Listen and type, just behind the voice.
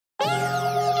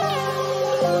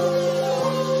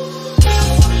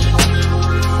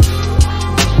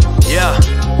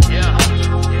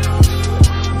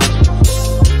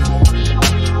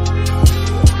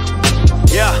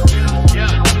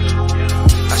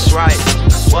That's right.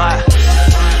 What?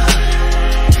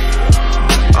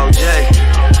 OJ.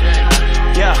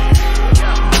 Yeah.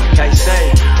 Can't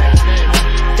say.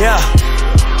 Yeah.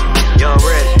 Young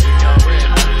Rich.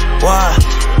 What?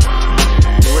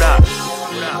 What up?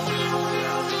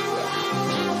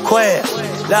 Quail.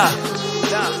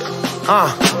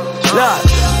 Look.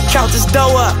 Count this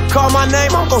dough up. Call my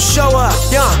name, I'm gon' show up.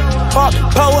 Young. Pop,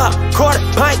 pull up, quarter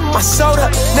pint, my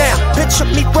soda. Now, picture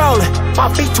me rolling.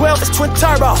 My V12 is twin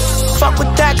turbo. Fuck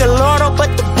with that Gallardo,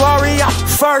 but the Glory I'm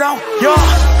fertile. Y'all,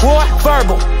 war,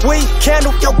 verbal. We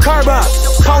candle your curb up.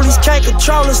 Police can't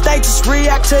control us, they just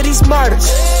react to these murders.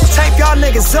 Tape y'all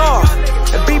niggas off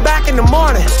and be back in the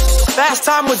morning. Last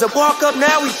time was a walk up,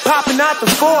 now we popping out the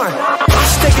foreign. I'm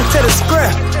sticking to the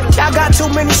script. Y'all got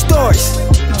too many stories.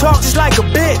 You talk just like a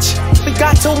bitch. We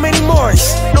got too many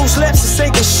mores. Loose lips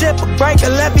and sinking ship, but break a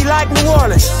levee like New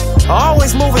Orleans. I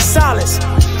always move in silence,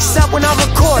 except when I'm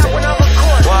recording.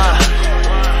 Why?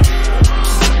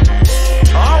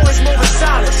 I always move in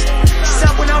silence,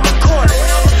 except when I'm recording.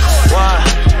 Why?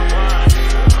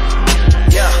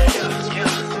 Yeah.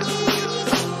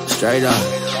 Straight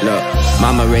up, look.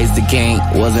 Mama raised the king,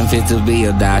 wasn't fit to be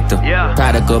a doctor.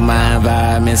 Product of my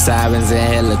environment, sirens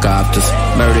and helicopters.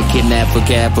 Murder, kidnap for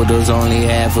capitals, only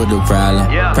half of the problem.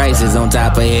 Prices on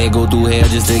top of head, go through hell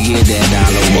just to get that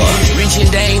dollar. What? Rich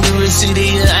and dangerous,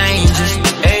 city of angels.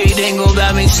 Everything gon'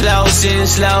 got me slow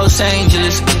since Los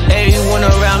Angeles. Everyone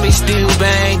around me still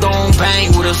bang, gon'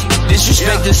 bang with us.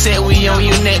 Disrespect the set, we on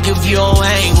your neck if you don't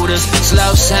hang with us. It's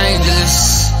Los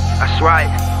Angeles. That's right,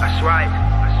 that's right,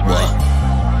 that's right. What?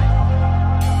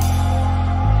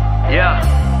 Yeah.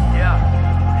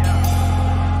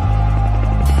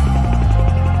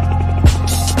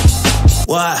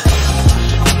 What?